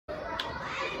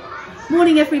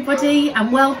Morning everybody,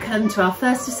 and welcome to our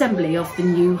first assembly of the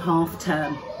new half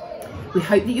term. We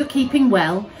hope that you're keeping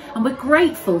well, and we're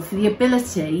grateful for the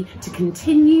ability to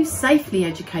continue safely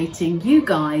educating you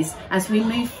guys as we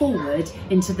move forward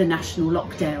into the national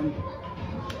lockdown.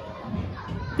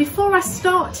 Before I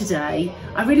start today,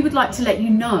 I really would like to let you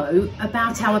know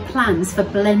about our plans for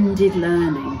blended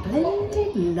learning.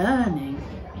 Blended learning.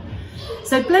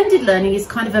 So blended learning is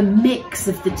kind of a mix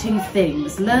of the two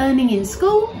things, learning in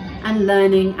school and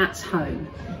learning at home.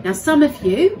 Now, some of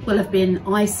you will have been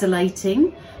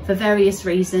isolating for various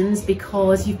reasons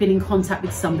because you've been in contact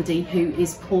with somebody who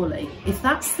is poorly. If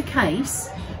that's the case,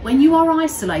 when you are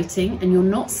isolating and you're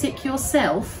not sick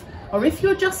yourself, or if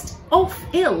you're just off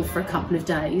ill for a couple of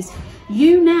days,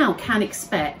 you now can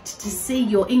expect to see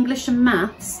your English and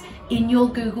maths in your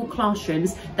Google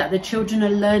Classrooms that the children are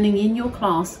learning in your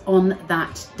class on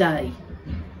that day.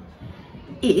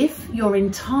 If your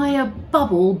entire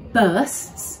bubble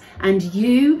bursts and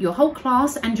you, your whole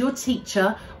class and your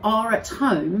teacher are at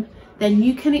home, then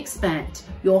you can expect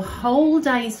your whole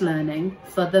day's learning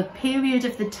for the period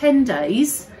of the 10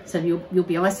 days, so you'll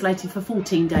be isolated for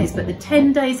 14 days, but the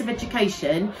 10 days of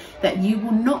education that you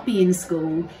will not be in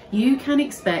school, you can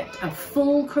expect a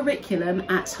full curriculum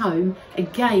at home,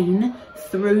 again,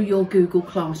 through your Google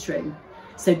Classroom.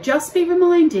 So just be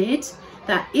reminded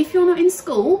that if you're not in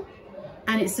school,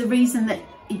 and it's the reason that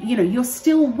you're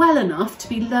still well enough to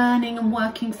be learning and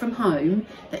working from home,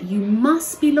 that you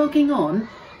must be logging on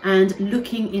and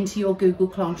looking into your Google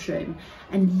Classroom.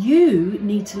 And you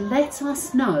need to let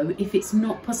us know if it's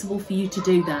not possible for you to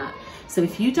do that. So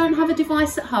if you don't have a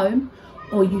device at home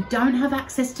or you don't have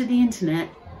access to the internet,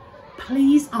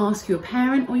 please ask your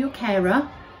parent or your carer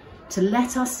to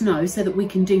let us know so that we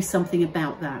can do something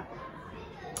about that.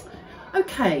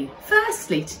 Okay,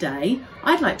 firstly today,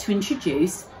 I'd like to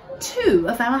introduce two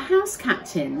of our house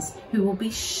captains who will be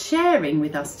sharing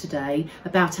with us today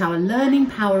about our learning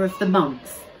power of the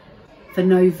month for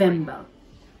November.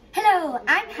 Hello,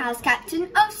 I'm house captain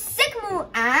of Sycamore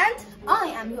and I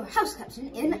am your house captain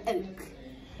in Oak.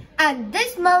 And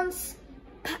this month's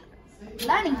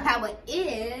learning power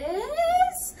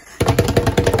is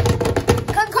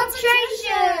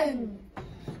concentration.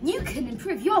 You can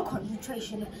improve your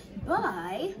concentration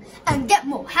by and get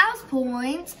more house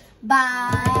points by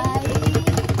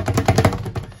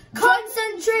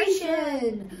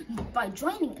concentration. By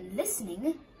joining and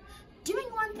listening, doing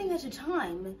one thing at a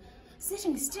time,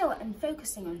 sitting still and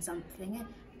focusing on something,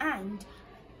 and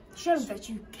showing that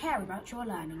you care about your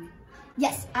learning.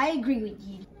 Yes, I agree with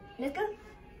you. Let's go.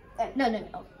 No.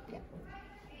 Oh, yeah.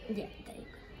 Yeah, there you go.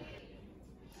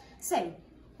 So,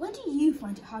 when do you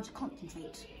find it hard to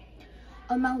concentrate?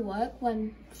 On my work,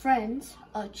 when friends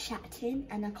are chatting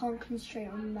and I can't concentrate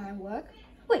on my work.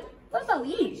 Wait, what about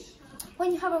you?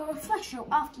 When you have a refresher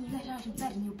after you get out of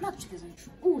bed and your blood sugars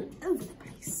are all over the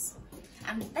place.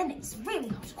 And then it's really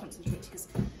hard to concentrate because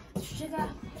sugar,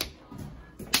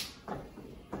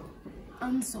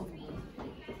 unsolvable.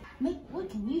 Mate, what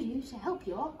can you do to help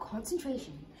your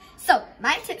concentration? So,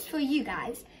 my tips for you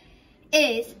guys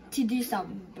is to do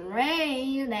some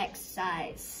brain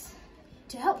exercise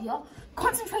to help your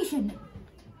concentration.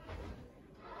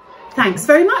 Thanks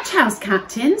very much, house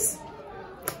captains.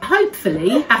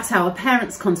 Hopefully, at our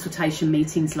parents' consultation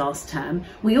meetings last term,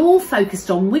 we all focused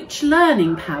on which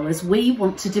learning powers we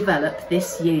want to develop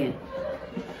this year.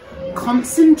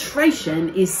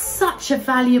 Concentration is such a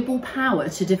valuable power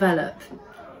to develop.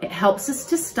 It helps us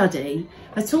to study,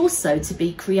 but also to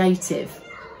be creative.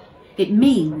 It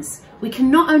means we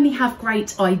can not only have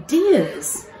great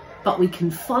ideas, but we can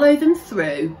follow them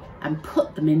through and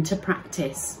put them into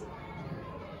practice.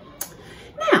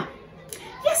 Now,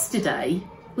 yesterday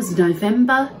was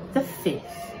November the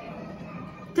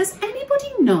 5th. Does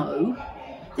anybody know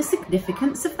the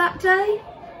significance of that day?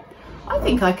 I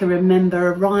think I can remember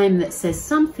a rhyme that says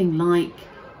something like,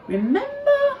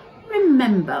 remember,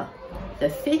 remember, the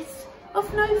 5th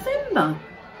of November.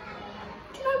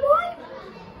 Do you know why?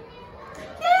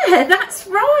 Yeah, that's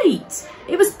right.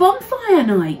 It was bonfire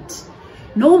night.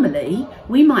 Normally,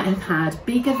 we might have had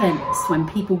big events when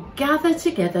people gather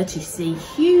together to see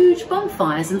huge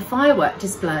bonfires and firework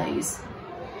displays.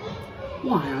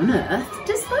 Why on earth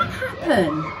does that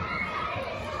happen?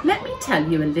 Let me tell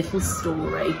you a little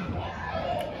story.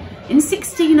 In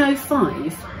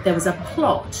 1605, there was a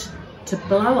plot to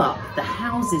blow up the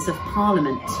Houses of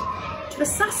Parliament, to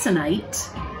assassinate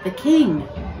the king,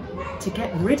 to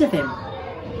get rid of him.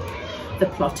 The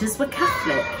plotters were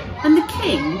Catholic and the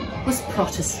king was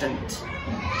Protestant,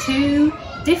 two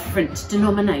different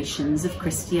denominations of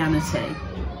Christianity.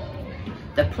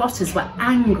 The plotters were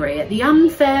angry at the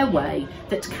unfair way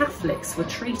that Catholics were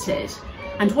treated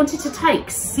and wanted to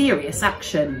take serious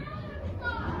action.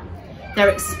 Their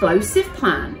explosive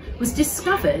plan was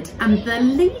discovered and the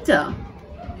leader,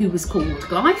 who was called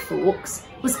Guy Fawkes,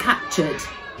 was captured.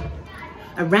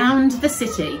 Around the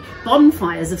city,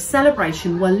 bonfires of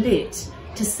celebration were lit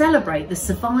to celebrate the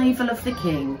survival of the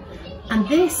king, and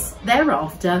this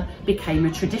thereafter became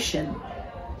a tradition.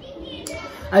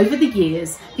 Over the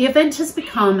years, the event has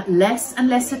become less and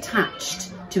less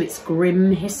attached to its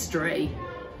grim history.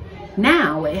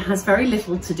 Now it has very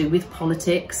little to do with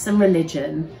politics and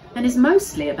religion and is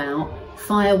mostly about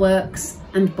fireworks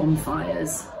and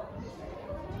bonfires.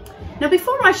 Now,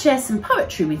 before I share some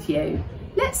poetry with you,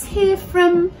 let's hear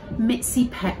from Mitzi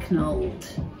Pecknold.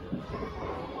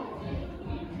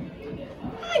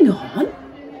 Hang on,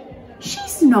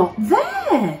 she's not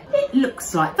there. It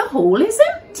looks like the hall is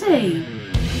empty.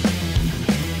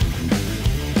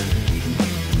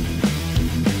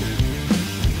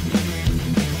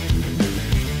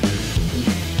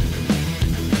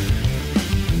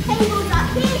 Tables are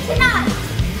here tonight.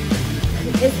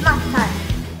 It's math time.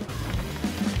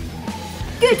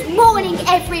 Good morning,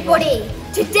 everybody.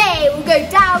 Today will go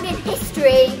down in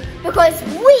history because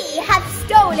we have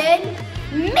stolen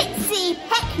Mitzi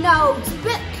Pecknold's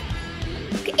book,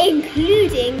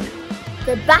 including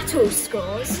the battle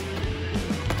scores.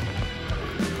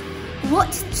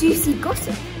 What juicy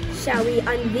gossip shall we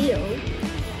unveil?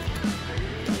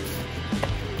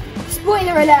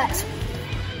 Spoiler alert!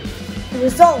 The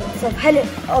results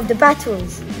of the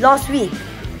battles last week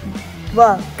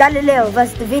were Galileo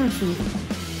vs Da Vinci,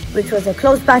 which was a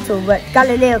close battle where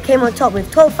Galileo came on top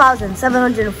with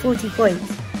 12,740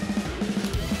 points.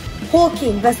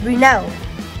 Hawking vs Brunel.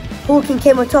 Hawking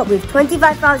came on top with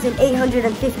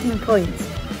 25,815 points.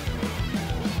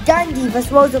 Gandhi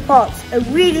vs Rosa Parks, a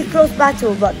really close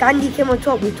battle, but Gandhi came on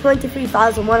top with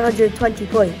 23,120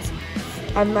 points.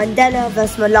 And Mandela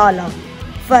vs Malala.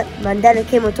 But Mandela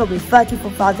came on top with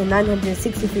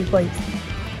 34,963 points.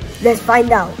 Let's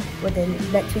find out what the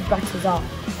next week's battles are.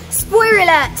 Spoiler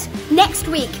alert! Next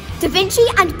week, Da Vinci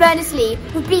and Berners-Lee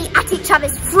will be at each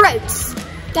other's throats.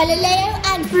 Galileo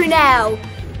and Brunel.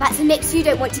 That's a mix you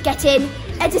don't want to get in.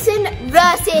 Edison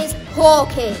versus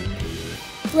Hawking.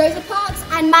 Rosa Parks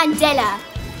and Mandela.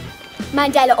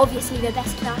 Mandela obviously the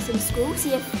best class in school.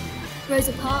 See if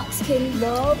Rosa Parks can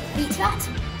beat that.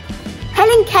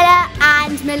 Helen Keller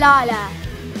and Malala.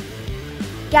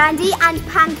 Gandhi and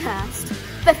Pankhurst,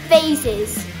 the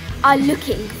phases, are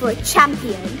looking for a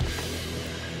champion.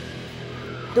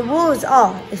 The rules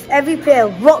are, if every player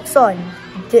rocks on,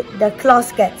 the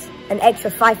class gets an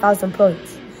extra 5,000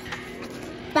 points.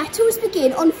 Battles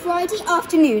begin on Friday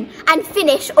afternoon and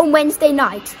finish on Wednesday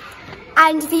night.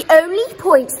 And the only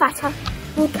points that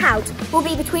will count will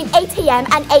be between 8 AM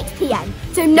and 8 PM.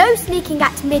 So no sneaking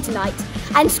at midnight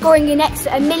and scoring an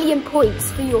extra 1,000,000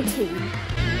 points for your team.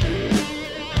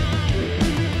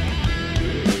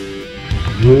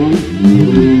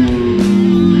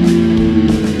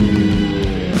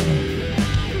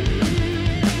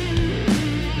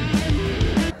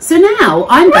 So now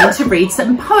I'm going to read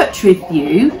some poetry with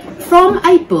you from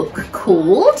a book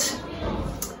called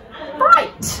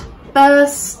Bright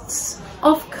Bursts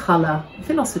of Colour.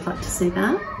 Filos would like to see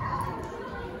that.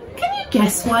 Can you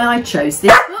guess why I chose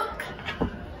this book?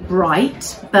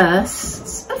 Bright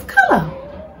Bursts of Colour.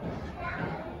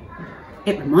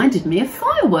 It reminded me of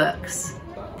fireworks.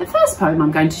 The first poem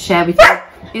I'm going to share with you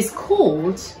is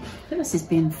called, Filos is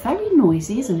being very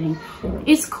noisy, isn't he?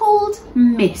 It's called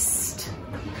Mist.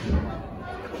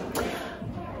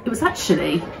 It was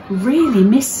actually really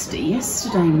misty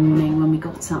yesterday morning when we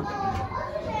got up.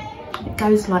 It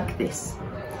goes like this.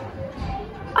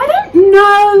 I don't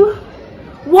know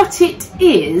what it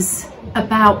is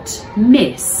about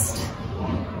mist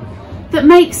that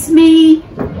makes me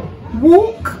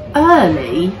walk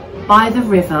early by the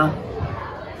river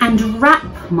and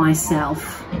wrap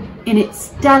myself in its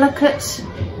delicate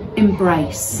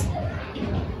embrace.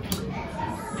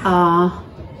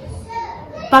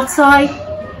 But I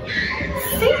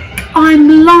think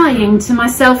I'm lying to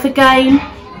myself again.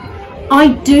 I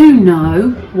do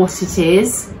know what it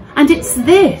is, and it's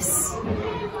this.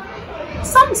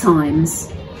 Sometimes,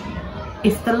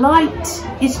 if the light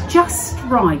is just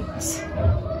right,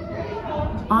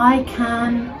 I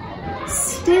can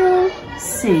still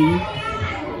see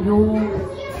your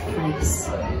face.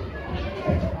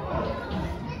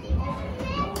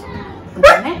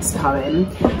 The next poem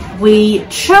we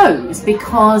chose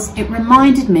because it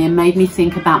reminded me and made me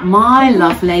think about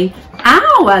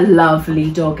our lovely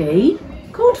doggy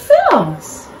called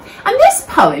Filos. And this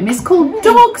poem is called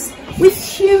Dogs with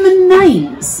human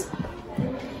names.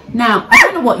 Now, I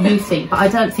don't know what you think, but I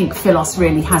don't think Filos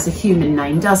really has a human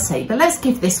name, does he? But let's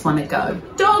give this one a go.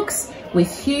 Dogs with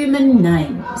human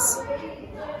names.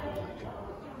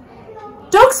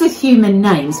 Dogs with human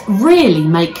names really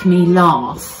make me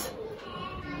laugh.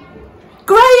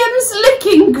 Graham's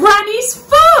licking Granny's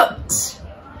foot.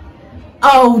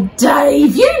 Oh,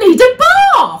 Dave, you need a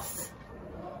bath.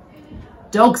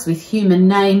 Dogs with human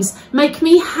names make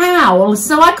me howl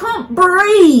so I can't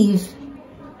breathe.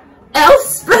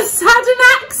 Elspeth's had an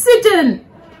accident.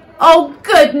 Oh,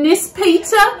 goodness,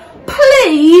 Peter,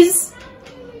 please.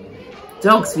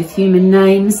 Dogs with human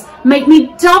names make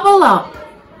me double up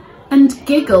and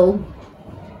giggle.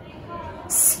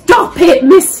 Stop it,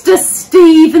 Mr.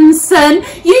 Stevenson.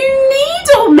 You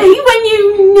needle me when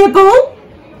you nibble.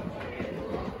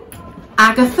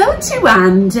 Agatha to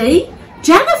Andy,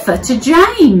 Jennifer to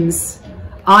James.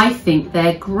 I think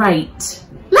they're great.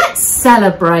 Let's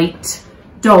celebrate.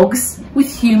 Dogs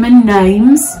with human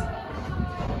names.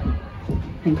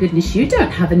 Thank goodness you don't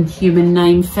have a human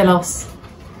name, Filos.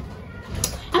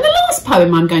 And the last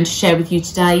poem I'm going to share with you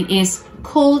today is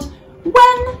called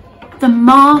When the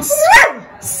Mask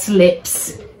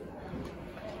Slips.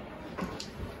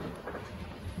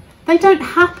 They don't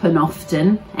happen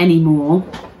often anymore,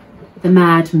 the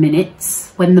mad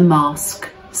minutes when the mask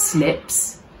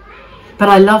slips. But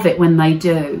I love it when they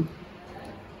do.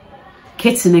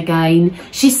 Kitten again,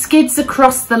 she skids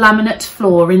across the laminate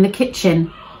floor in the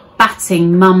kitchen,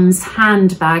 batting Mum's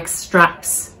handbag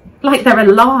straps like they're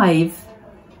alive.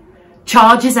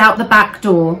 Charges out the back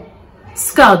door,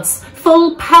 scuds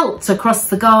full pelt across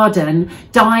the garden,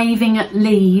 diving at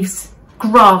leaves,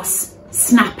 grass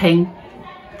snapping,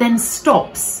 then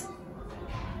stops,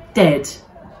 dead.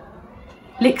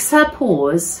 Licks her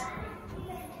paws,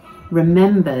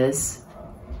 remembers,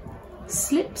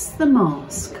 slips the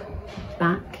mask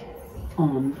back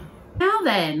on. Now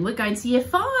then, we're going to year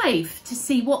 5 to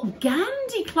see what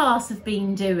Gandhi class have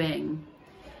been doing.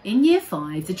 In year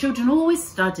 5, the children always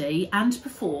study and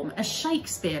perform a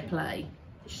Shakespeare play.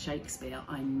 Shakespeare,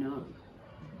 I know,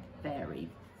 very,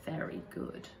 very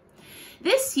good.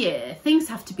 This year, things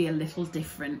have to be a little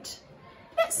different.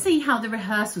 Let's see how the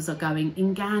rehearsals are going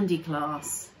in Gandhi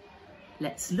class.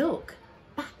 Let's look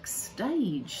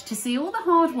backstage to see all the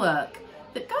hard work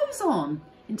that goes on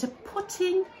into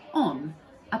putting on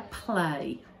a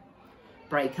play.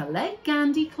 Break a leg,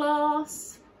 Gandhi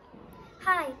class.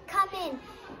 Hi, come in.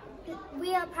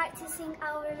 We are practicing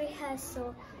our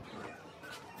rehearsal.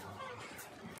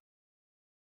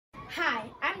 Hi,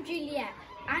 I'm Juliet.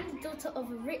 I'm the daughter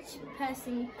of a rich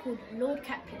person called Lord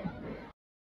Capulet.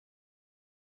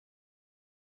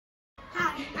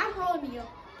 Hi, I'm Romeo,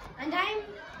 and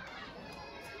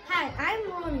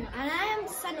I'm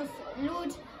the son of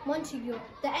Lord Montague,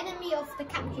 the enemy of the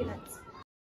Capulets.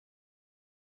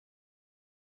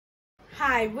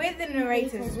 Hi, we're the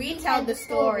narrators. We tell the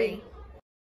story.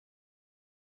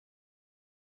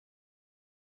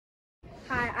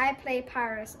 Hi, I play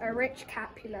Paris, a rich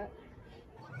Capulet.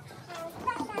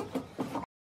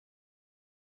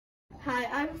 Hi,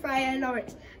 I'm Freya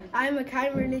Lawrence. I'm a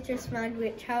kind religious man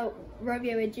which helped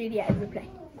Romeo and Juliet in the play.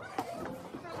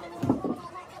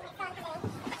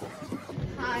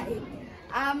 Hi,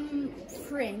 I'm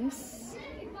Prince,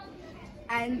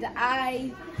 and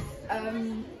I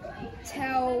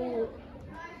tell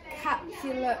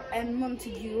Capulet and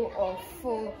Montague off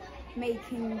for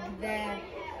making their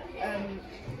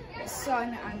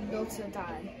son and daughter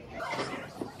die.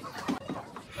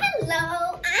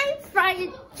 Hello, I'm Friar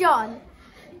John,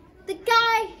 the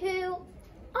guy who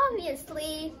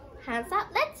obviously hands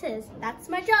out letters. That's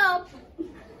my job.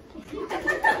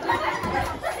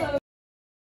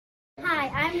 Hi,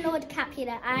 I'm Lord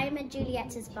Capulet. I'm a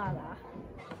Juliet's brother.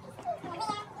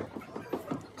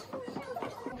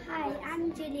 Hi,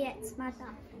 I'm Juliet's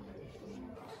mother.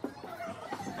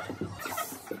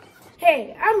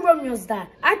 Hey, I'm Romeo's dad.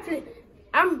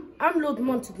 I'm Lord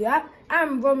Montague.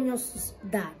 I'm Romeo's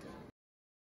dad.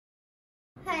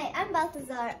 Hi, I'm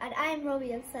Balthazar and I'm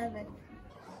Romeo's servant.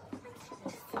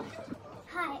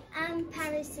 Hi, I'm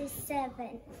Paris's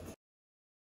servant.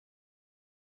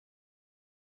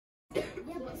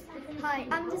 Hi,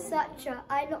 I'm the searcher.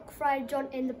 I lock Friar John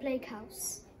in the plague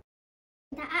house.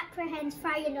 That apprehends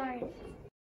Friar Lawrence.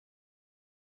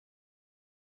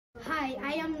 Hi,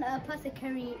 I am the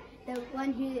apothecary, the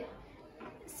one who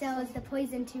sells the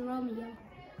poison to Romeo.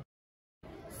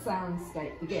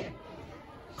 Soundscape begin.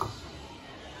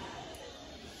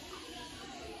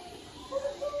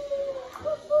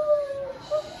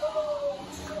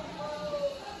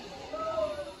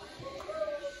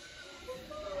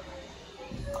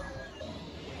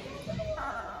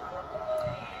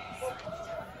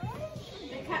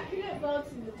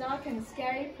 out in the dark and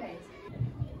scary place.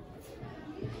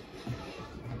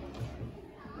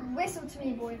 Whistle to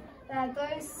me, boy. There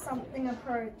goes something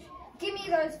approach. Give me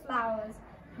those flowers.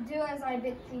 Do as I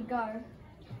bid thee go.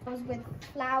 With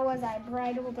flowers I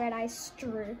bridal bread I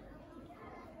strew.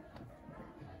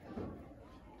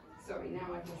 Sorry, now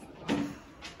I just...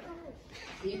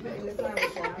 Are you putting the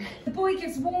flowers down? The boy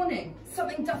gives warning.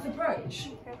 Something doth approach.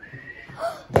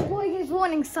 The boy gives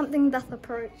warning, something doth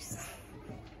approach.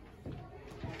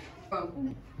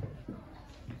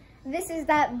 This is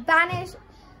that banished...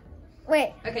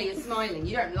 Wait. Okay, you're smiling.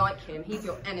 You don't like him. He's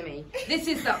your enemy. This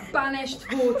is that banished,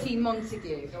 haughty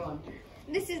Montague. Go on.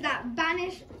 This is that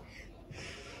banished...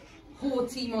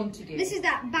 Haughty Montague. This is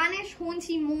that banished,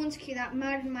 haughty Montague that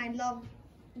murdered my love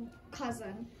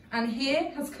cousin. And here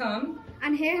has come...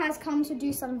 And here has come to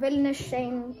do some villainous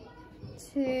shame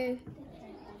to...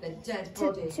 The dead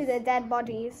bodies. To the dead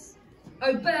bodies.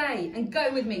 Obey and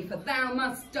go with me, for thou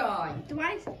must die. Do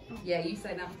I? Yeah, you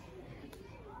say that.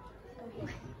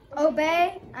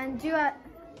 Obey and do it.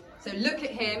 So look at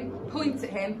him, point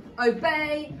at him,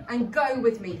 obey and go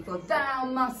with me, for thou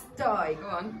must die. Go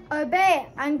on. Obey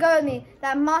and go with me,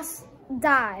 that must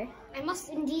die. I must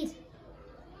indeed.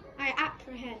 I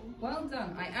apprehend. Well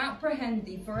done. I apprehend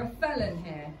thee for a felon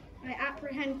here. I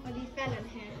apprehend for the felon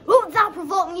here. Won't thou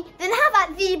provoke me? Then have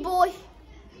at thee, boy.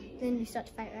 Then you start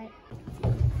to fight, right?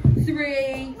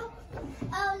 3.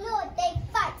 Oh Lord, they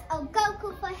fight. Oh, go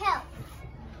call for help.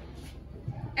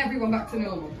 Everyone back to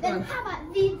normal. Go Then on. have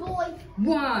at thee, boy.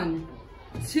 1,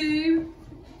 2,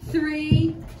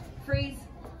 3. Freeze.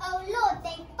 Oh Lord,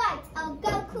 they fight. Oh,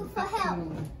 go call for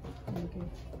help.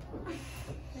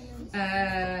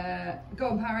 Go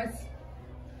on, Paris.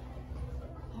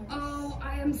 Oh,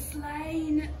 I am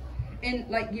slain. In,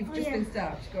 like, you've just been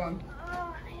stabbed. Go on.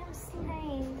 Oh, I am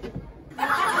slain.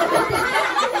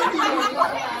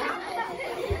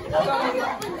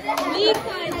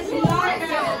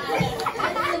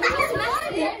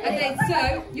 Okay,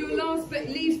 so your last bit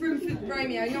leaves room for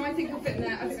Romeo. No, I think we'll fit in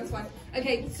there. I think that's fine.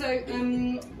 Okay, so do you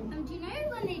know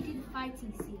when they do the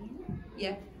fighting scene?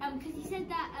 yeah. Because he said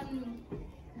that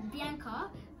Bianca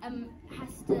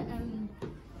has to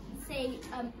say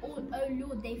oh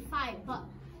Lord, they fight, but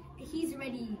he's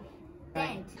already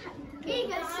dead.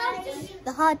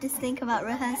 The hardest thing about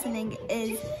rehearsing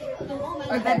is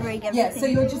remembering everything. Yeah, so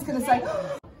you're just going to say,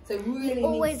 so really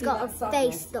always got to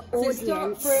face the audience. So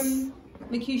start from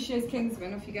Mercutio's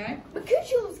Kingsman, off you go.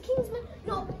 Mercutio's Kingsman,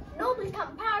 noble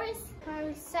Count Paris.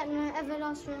 Paris, set my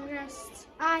everlasting rest.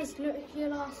 Eyes, look your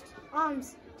last.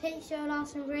 Arms, take your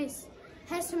last embrace.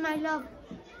 Heads to my love.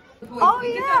 Oh,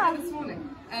 we did that this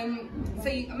morning. So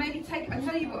you maybe take, I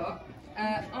tell you what,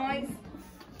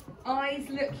 eyes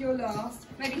look your last.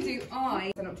 Maybe do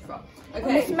eyes. Not too far.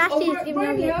 Okay. Miss Matty is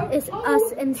giving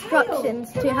us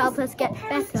instructions to help us get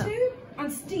better. I'm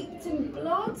steeped in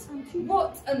blood.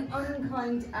 What an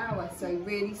unkind hour. So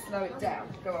really slow it down.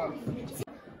 Go on.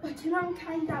 But an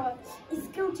unkind hour is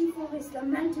guilty for his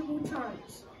lamentable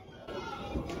chance.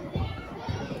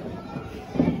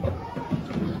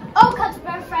 Oh,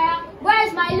 Cuthbert Freya, where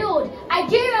is my lord? I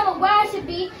do remember where I should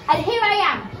be, and here I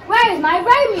am. Where is my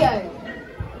Romeo?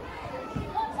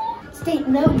 State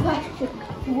no question.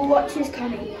 You will watch his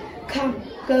coming. Come,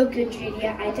 go, good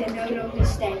Julia. I dare no longer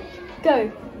stay.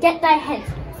 Go, get thy head,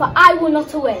 for I will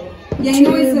not away. Yeah,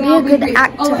 To be a good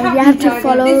actor, you have to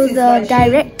follow the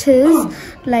directors,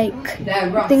 like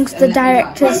things the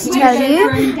directors tell you,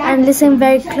 and listen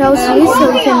very closely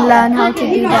so you can learn how to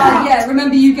do that. Yeah,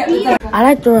 remember you get the I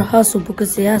like the rehearsal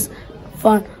because it has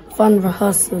fun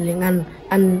rehearsing and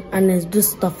it's do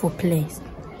stuff for plays.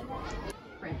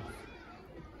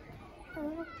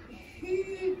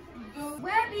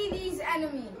 Where be these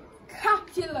enemies?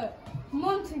 Capulet,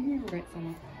 Montague.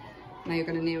 Now you're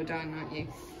going to kneel down, aren't you?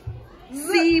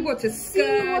 See what a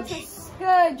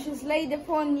scourge is laid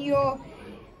upon your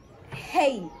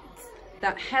hate.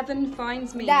 that heaven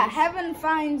finds means. That heaven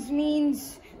finds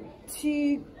means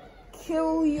to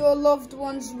kill your loved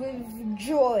ones with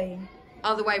joy.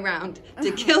 Other way round.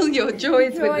 To kill your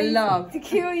joys with love. To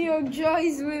kill your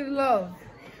joys with love.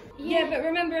 Yeah, but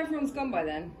remember everyone's gone by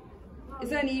then.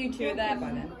 It's only you two are there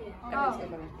by then. Everyone's gone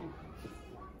by then.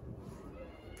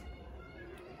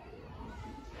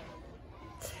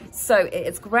 So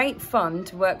it's great fun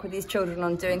to work with these children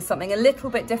on doing something a little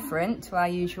bit different to our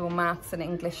usual maths and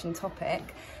English and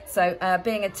topic. So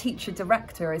being a teacher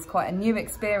director is quite a new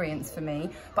experience for me,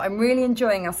 but I'm really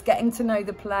enjoying us getting to know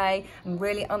the play and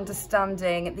really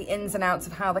understanding the ins and outs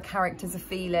of how the characters are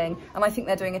feeling. And I think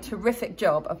they're doing a terrific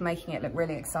job of making it look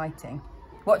really exciting.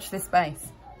 Watch this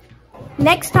space.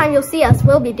 Next time you'll see us,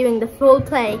 we'll be doing the full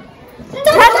play.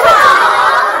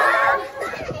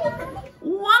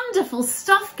 Wonderful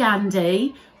stuff,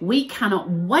 Gandhi. We cannot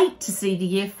wait to see the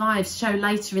Year 5s show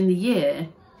later in the year.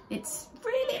 It's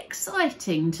really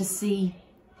exciting to see,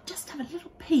 just have a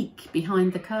little peek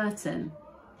behind the curtain.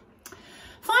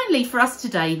 Finally, for us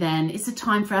today then, it's a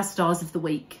time for our stars of the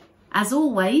week. As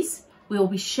always, we'll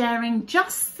be sharing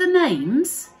just the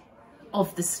names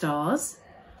of the stars,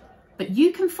 but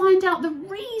you can find out the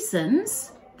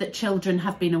reasons that children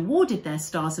have been awarded their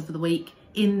stars of the week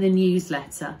in the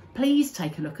newsletter. Please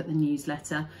take a look at the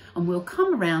newsletter and we'll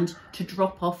come around to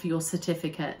drop off your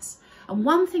certificates. And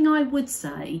one thing I would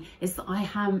say is that I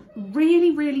am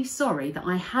really, really sorry that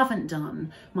I haven't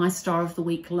done my Star of the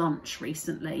Week lunch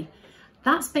recently.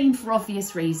 That's been for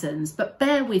obvious reasons, but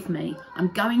bear with me. I'm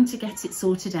going to get it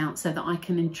sorted out so that I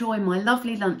can enjoy my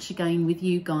lovely lunch again with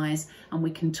you guys and we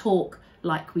can talk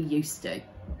like we used to.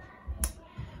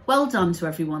 Well done to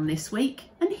everyone this week,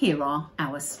 and here are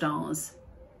our stars.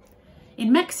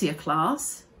 In Mexia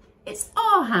class, it's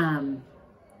Arham.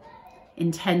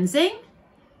 In Tenzing,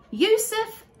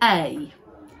 Yusuf A.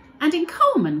 And in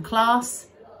Coleman class,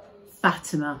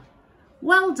 Fatima.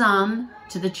 Well done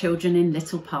to the children in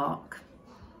Little Park.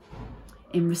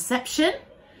 In reception,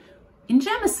 in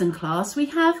Jamison class, we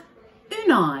have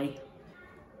Unai.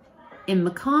 In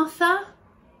MacArthur,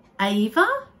 Ava.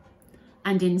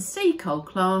 And in Seacole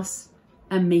class,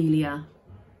 Amelia.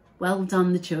 Well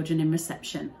done, the children in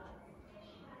reception.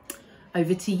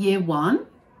 Over to Year 1.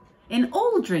 In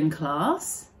Aldrin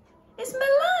class, it's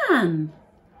Milan.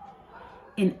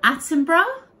 In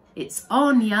Attenborough, it's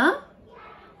Anya.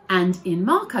 And in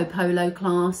Marco Polo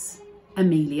class,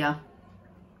 Amelia.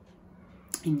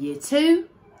 In Year 2,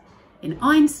 in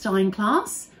Einstein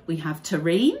class, we have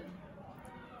Tareen.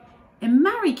 In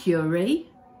Marie Curie,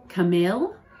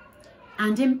 Camille.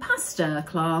 And in Pasteur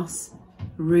class,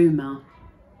 Ruma.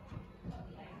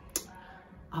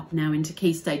 Up now into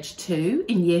Key Stage 2.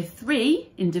 In Year 3,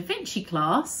 in Da Vinci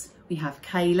class, we have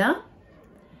Kayla.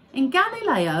 In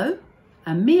Galileo,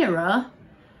 Amira.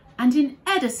 And in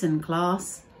Edison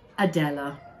class,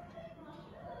 Adela.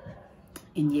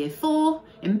 In Year 4,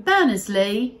 in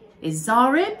Berners-Lee, is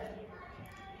Zarib.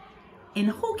 In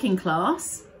Hawking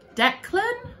class,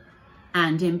 Declan.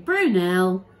 And in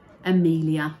Brunel,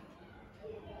 Amelia.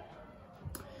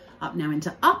 Up now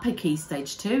into Upper Key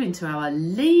Stage 2, into our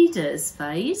leaders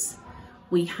phase,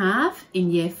 we have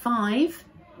in Year 5,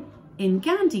 in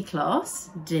Gandhi class,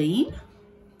 Dean.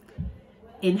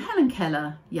 In Helen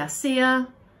Keller, Yasia.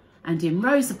 And in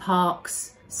Rosa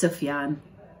Parks, Sufyan.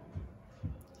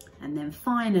 And then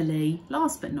finally,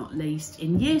 last but not least,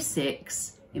 in Year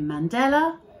 6, in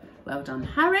Mandela, well done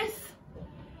Harith.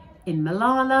 In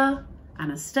Malala,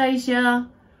 Anastasia.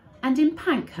 And in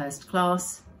Pankhurst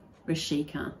class,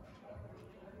 Rashika.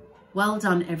 Well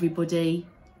done everybody.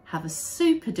 Have a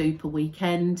super duper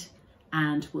weekend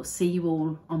and we'll see you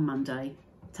all on Monday.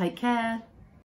 Take care.